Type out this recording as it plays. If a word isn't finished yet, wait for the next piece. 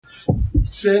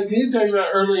Sid, can you talk about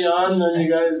early on when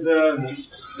you guys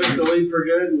took the lead for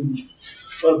good and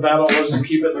what a battle it was to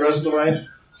keep it the rest of the way?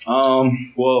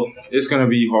 Well, it's going to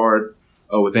be hard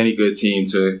with any good team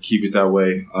to keep it that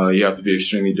way. You have to be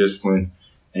extremely disciplined.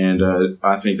 And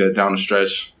I think that down the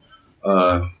stretch,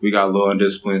 we got a little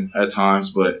undisciplined at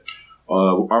times, but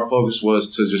our focus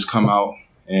was to just come out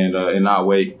and not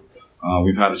wait.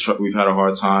 We've had a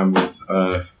hard time with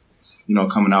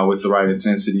coming out with the right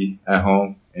intensity at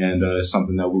home, and it's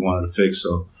something that we wanted to fix.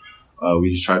 So we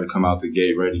just tried to come out the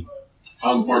gate ready.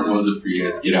 How important was it for you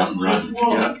guys to get out and run?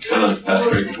 Yeah, kind of fast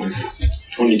break,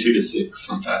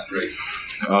 22-6 on fast break.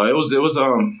 It was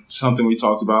something we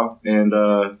talked about, and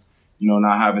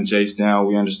not having Jace down,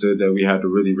 we understood that we had to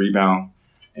really rebound,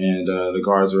 and the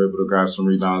guards were able to grab some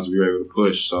rebounds. We were able to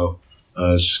push, so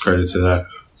it's just credit to that.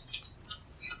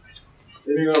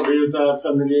 Did you go over your thoughts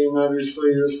on the game?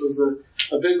 Obviously, this was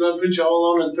a big one, put you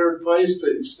all alone in third place,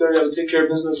 but you still got to take care of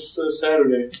business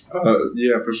Saturday.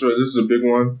 Yeah, for sure. This is a big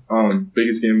one,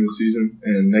 biggest game of the season,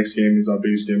 and next game is our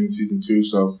biggest game of the season too.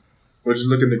 So we're just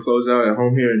looking to close out at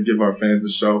home here and give our fans a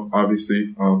show.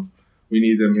 Obviously, we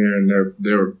need them here, and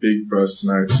they're big for us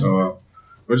tonight. So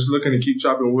we're just looking to keep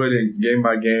chopping wood and game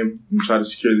by game and try to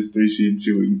secure this 3 seed and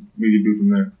see what we can do from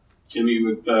there. Timmy,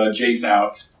 with Jace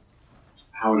out,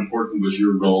 how important was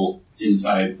your role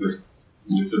inside with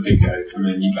the big guys? I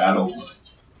mean, you battled.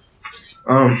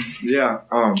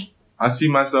 I see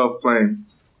myself playing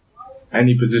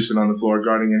any position on the floor,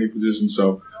 guarding any position.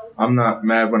 So I'm not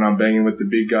mad when I'm banging with the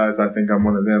big guys. I think I'm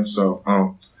one of them. So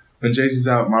when Jason's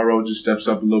out, my role just steps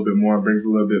up a little bit more, brings a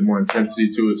little bit more intensity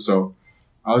to it. So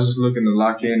I was just looking to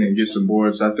lock in and get some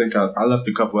boards. I think I left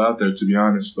a couple out there, to be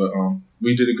honest, but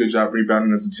we did a good job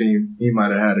rebounding as a team. He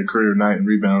might have had a career night in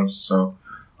rebounds, so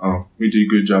we did a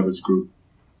good job as a group.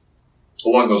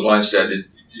 Along those lines, Seth, did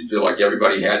you feel like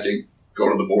everybody had to go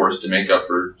to the boards to make up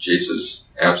for Jace's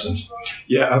absence?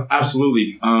 Yeah,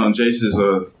 absolutely. Jace is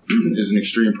an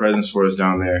extreme presence for us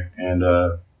down there, and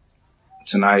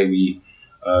tonight we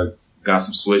got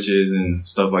some switches and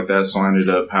stuff like that, so I ended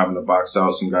up having to box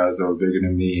out some guys that were bigger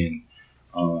than me,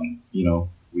 and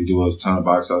we do a ton of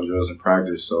box out drills in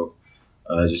practice, so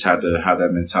I just had to have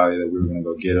that mentality that we were going to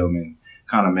go get them and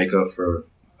kind of make up for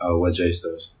what Jace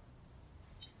does.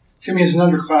 Timmy, as an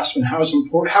underclassman,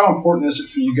 how important is it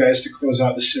for you guys to close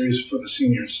out the series for the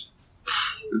seniors?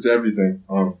 It's everything.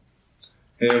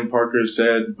 Him, Parker,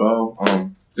 Said, Bo,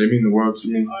 they mean the world to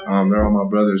me. They're all my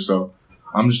brothers, so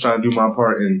I'm just trying to do my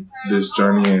part in this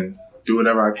journey and do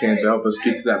whatever I can to help us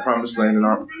get to that promised land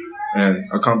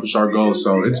and accomplish our goals.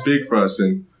 So it's big for us,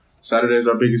 and Saturday is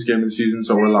our biggest game of the season,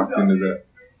 so we're locked into that.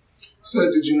 So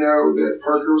did you know that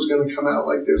Parker was going to come out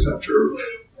like this after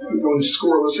going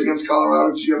scoreless against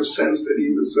Colorado? Did you have a sense that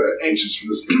he was anxious for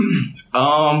this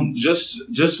game?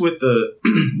 Just with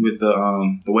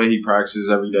the way he practices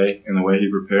every day and the way he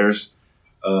prepares,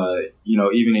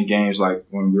 even in games like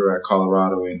when we were at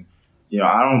Colorado, and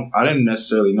I didn't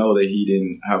necessarily know that he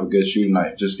didn't have a good shooting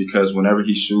night, just because whenever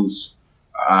he shoots,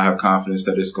 I have confidence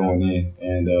that it's going in,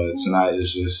 and tonight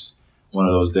is just one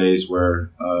of those days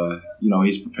where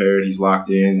he's prepared, he's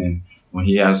locked in, and when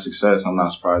he has success, I'm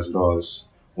not surprised at all. It's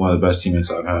one of the best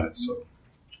teammates I've had. So,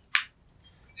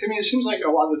 Timmy, it seems like a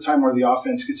lot of the time where the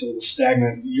offense gets a little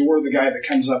stagnant, you're the guy that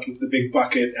comes up with the big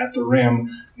bucket at the rim.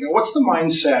 What's the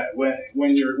mindset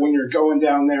when you're going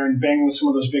down there and banging with some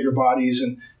of those bigger bodies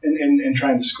and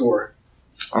trying to score?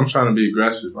 I'm trying to be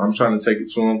aggressive. I'm trying to take it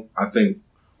to them. I think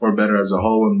we're better as a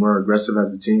whole and we're aggressive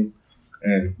as a team.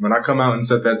 And when I come out and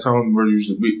set that tone,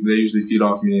 they usually feed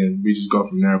off me and we just go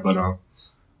from there. But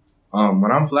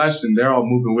when I'm flashing, they're all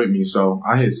moving with me. So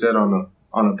I hit set on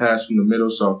a pass from the middle.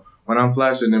 So when I'm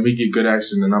flashing, then we get good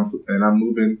action, and I'm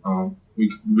moving.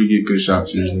 We get good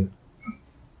shots usually.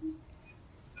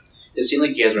 It seemed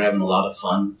like you guys were having a lot of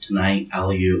fun tonight.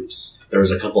 Alley-oops. There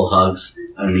was a couple hugs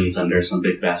underneath under some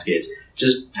big baskets.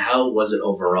 Just how was it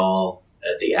overall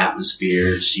at the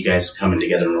atmosphere? Just you guys coming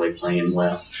together and really playing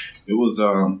well. It was it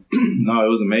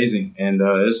was amazing, and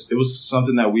it was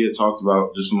something that we had talked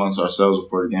about just amongst ourselves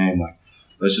before the game. Like,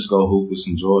 let's just go hoop with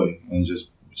some joy and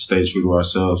just stay true to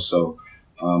ourselves. So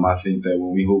I think that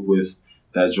when we hoop with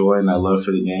that joy and that love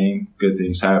for the game, good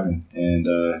things happen. And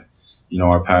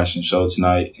our passion showed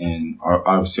tonight, and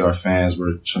obviously our fans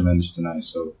were tremendous tonight.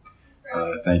 So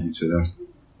thank you to them.